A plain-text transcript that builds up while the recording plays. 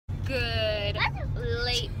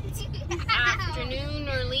afternoon,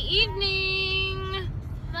 early evening.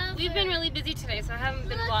 We've been really busy today, so I haven't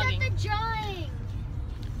been vlogging. Look at the drawing.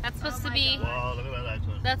 That's supposed to be. Wow, look at that next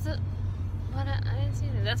one. That's a. What? I didn't see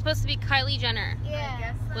that. That's supposed to be Kylie Jenner. Yeah. I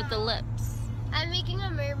guess so. With the lips. I'm making a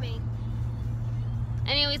mermaid.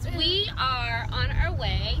 Anyways, we are on our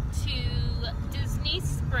way to Disney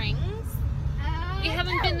Springs. We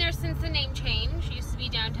haven't been there since the name change. It used to be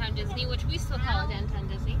Downtown Disney, which we still call it Downtown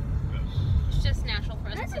Disney. It's just natural for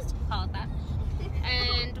us to call it that.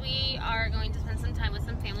 And we are going to spend some time with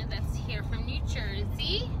some family that's here from New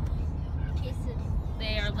Jersey.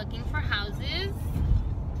 They are looking for houses.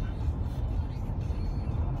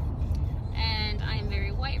 And I am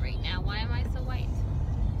very white right now. Why am I so white?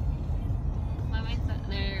 Why am I so...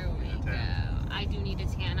 There we go. I do need a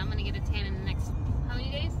tan. I'm going to get a tan in the next... How many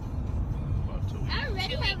days? About 2 weeks.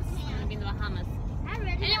 2 weeks. I'm going to be in the Bahamas.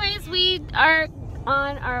 Anyways, Anyways, we are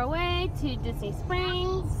on our way to Disney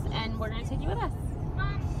Springs, and we're going to take you with us.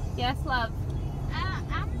 Mom, Yes, love.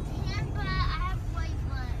 I'm tan, but I have white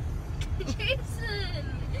butt. Jason!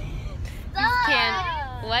 Stop!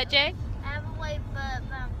 Tan. What, Jay? I have a white butt,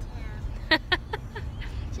 but I'm tan.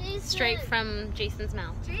 Jason. Straight from Jason's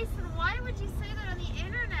mouth. Jason, why would you say that on the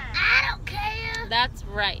internet? I don't care. That's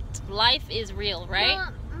right. Life is real, right?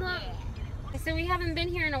 Mom, So we haven't been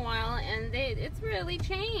here in a while, and it's really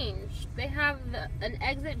changed. They have an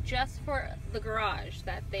exit just for the garage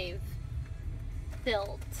that they've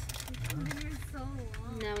built. We've been here so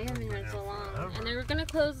long. No, we haven't been here in so long. Forever. And they're gonna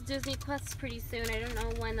close Disney Plus pretty soon. I don't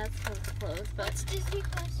know when that's supposed to close, but what's Disney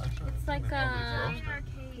Plus? it's like Giant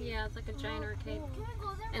arcade. yeah, it's like a giant arcade. Can I go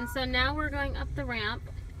there, And Mom? so now we're going up the ramp,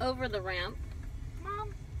 over the ramp,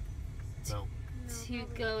 Mom, No. to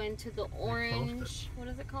go into the orange. What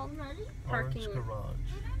is it called? ready? Parking. Orange garage.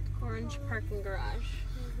 Orange parking garage,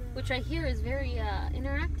 which I hear is very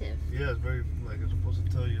interactive. Yeah, it's very, like, it's supposed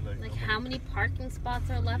to tell you, Like how many parking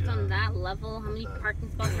spots are left Yeah. on that level? How many That-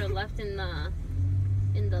 parking spots are left in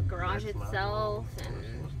the garage Next itself? level,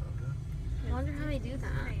 And what's that, I wonder how they do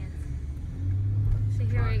that. So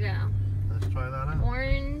here we go. yeah. Let's try that out.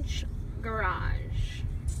 Orange garage.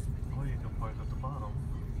 Oh, you can park at the bottom.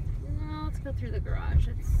 No, let's go through the garage.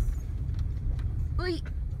 It's. Oy.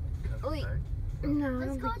 That's Oy. okay. No, I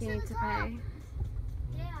Let's don't go think you to need the to top. pay.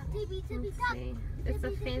 Yeah, tippy tippy Let's top. see. It's a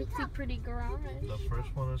Tippy, tippy, fancy, top. pretty garage. The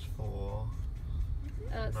first one is full.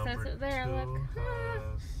 Oh, it says Number it there. 2 Look.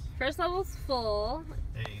 has First level's full.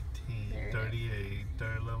 18, There it is. 38.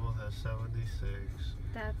 Third level has 76.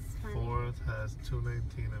 That's funny. Fourth has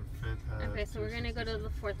 219 and fifth has Okay, so we're gonna go to 266.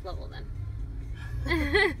 the fourth level then.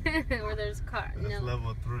 Where there's car. That's No.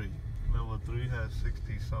 level 3. Level 3 has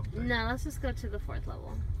 60 something. No, let's just go to the fourth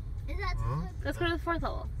level. Is that Huh? Let's go to the fourth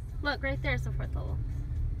level. Look, right there's the fourth level.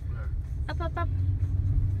 Where? Up, up, up.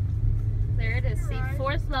 There it is. See,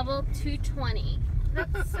 fourth level, 220.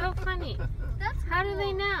 That's so funny. That's How do they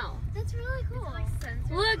cool. know? That's really cool. Like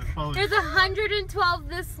censored. Look, It's probably- there's 112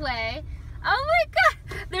 this way. Oh my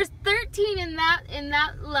god! There's 13 in that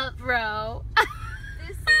row.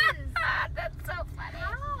 This is. That's so funny.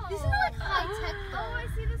 Wow. These are like high tech. Oh, I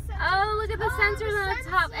see the sensor. Oh, look at the Oh, sensors the on the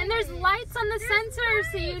top. And there's sensors. lights on the There's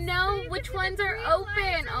sensors so you lights. know So you which can see ones the are green lights open.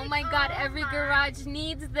 and Oh the- my god, oh every my. garage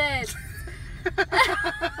needs this. We're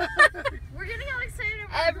getting all excited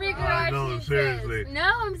about Every the garage no, needs seriously. this.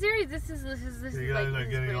 No, I'm serious. This is You like, guys this are is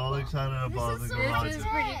getting pretty all cool. excited about This the is so garage. This is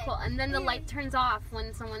pretty cool. And then the light turns off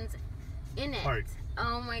when someone's in it. Park.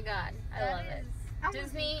 Oh my god, I love it.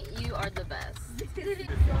 Disney, you are the best.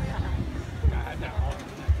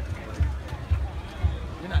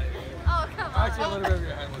 Oh, come on.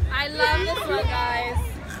 I love this one, guys.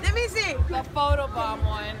 Let me see the photo bomb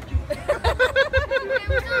one.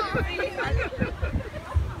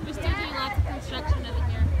 We're still doing lots of construction over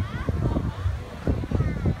here.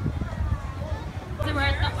 So we're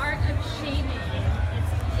at the Art of Shaving.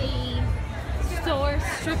 It's a store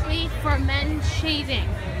strictly for men shaving.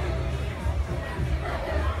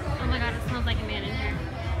 Oh my god, it smells like a man in here.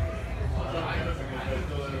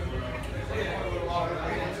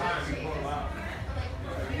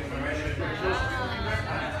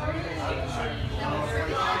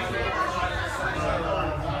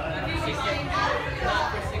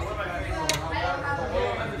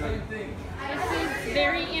 This is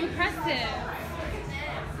very impressive.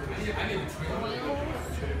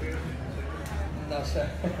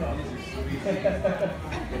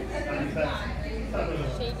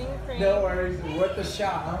 Shaving cream. No worries, worth the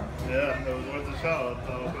shot, huh? Yeah, it was worth a shot.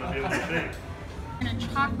 I was going to be able to shave. And a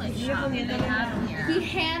chocolate shop they have here. He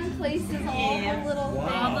hand places all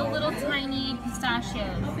All the little tiny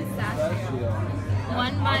pistachios.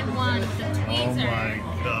 One by one, the Oh tweezers. my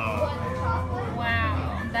god.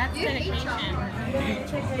 Wow, that's That's dedication.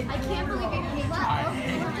 I can't believe you hate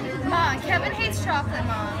chocolate. Mom, Kevin hates chocolate,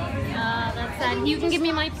 Mom. That's sad. You can give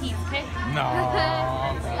me my piece, okay? No.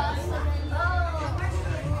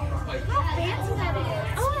 How fancy that is.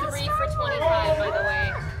 Oh, 3 for $25, by the way.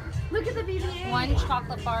 Look at the BB-8. One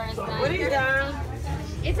chocolate bar is $9. What is that?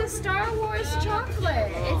 It's a Star Wars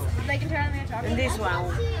chocolate. It's like entirely chocolate. And this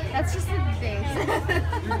one. That's just the base.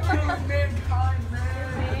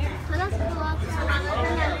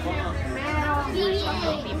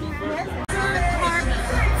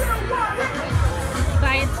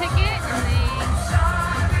 Buy a ticket and they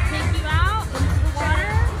take you out into the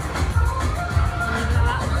water. And you go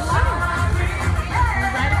out in the water.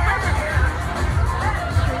 And ride a carpet.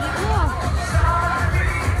 It's really cool.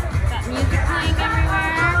 Got music playing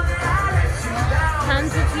everywhere.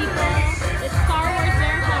 Tons of people. It's Star Wars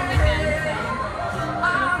Marathon weekend, so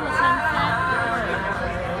beautiful sunset.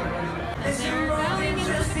 And they're going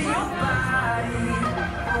into the park.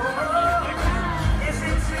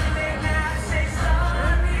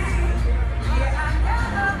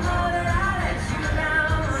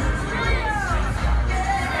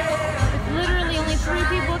 Literally only 3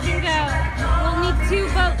 people can go. We'll need 2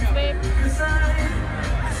 boats, babe.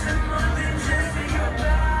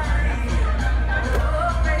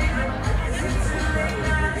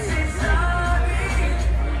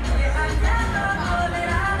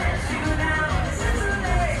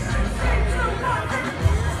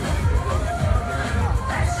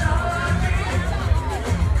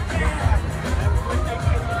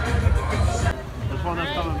 This one is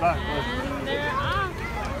coming back. And they're off.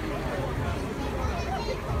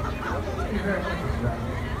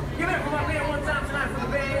 Give it for my man one time tonight for the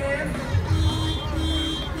band.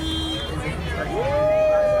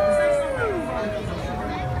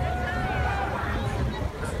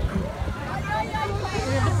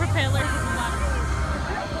 Look at the propellers at the bottom.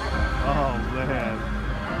 Oh man.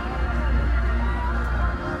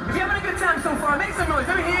 If you're having a good time so far, make some noise.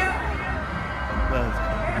 Let me hear. That's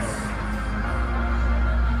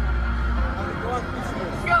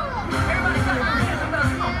Go. Everybody clap your hands. Come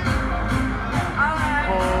on. All right.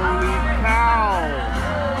 holy cow.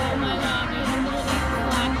 Oh my god, they literally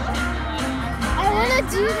splashed in the water. I want to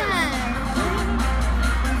do that.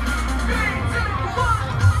 3, 2, 1.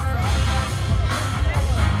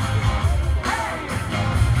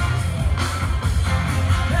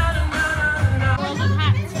 World of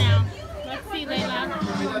hats now. Let's see, Layla.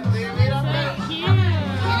 So cute.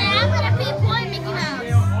 And I'm going to be boy Mickey Mouse.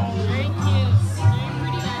 Very cute. Very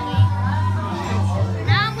pretty, Ellie.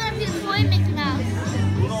 Now I'm going to be boy Mickey Mouse.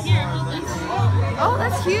 Here, hold this. Oh,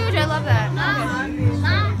 that's huge. I love that. Mom,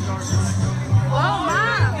 Mom. Oh, Mom.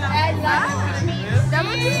 I love that. Looks so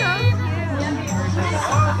cute.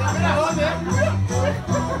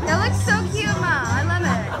 That looks so cute, Mom. I love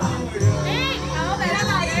it. Hey!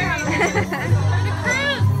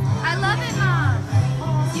 I love it, Mom.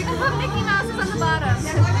 You can put Mickey Mouse's on the bottom.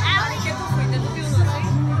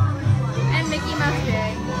 And Mickey Mouse J.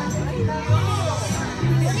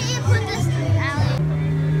 Where do you put this, Allie?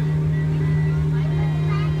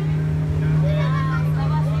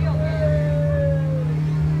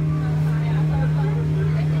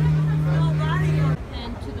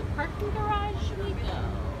 And to the parking garage we go.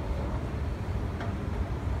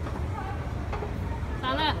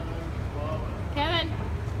 Sana. Kevin.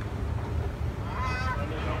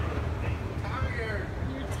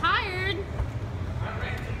 You're tired.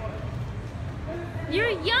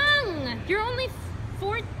 You're young. You're only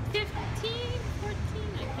 14.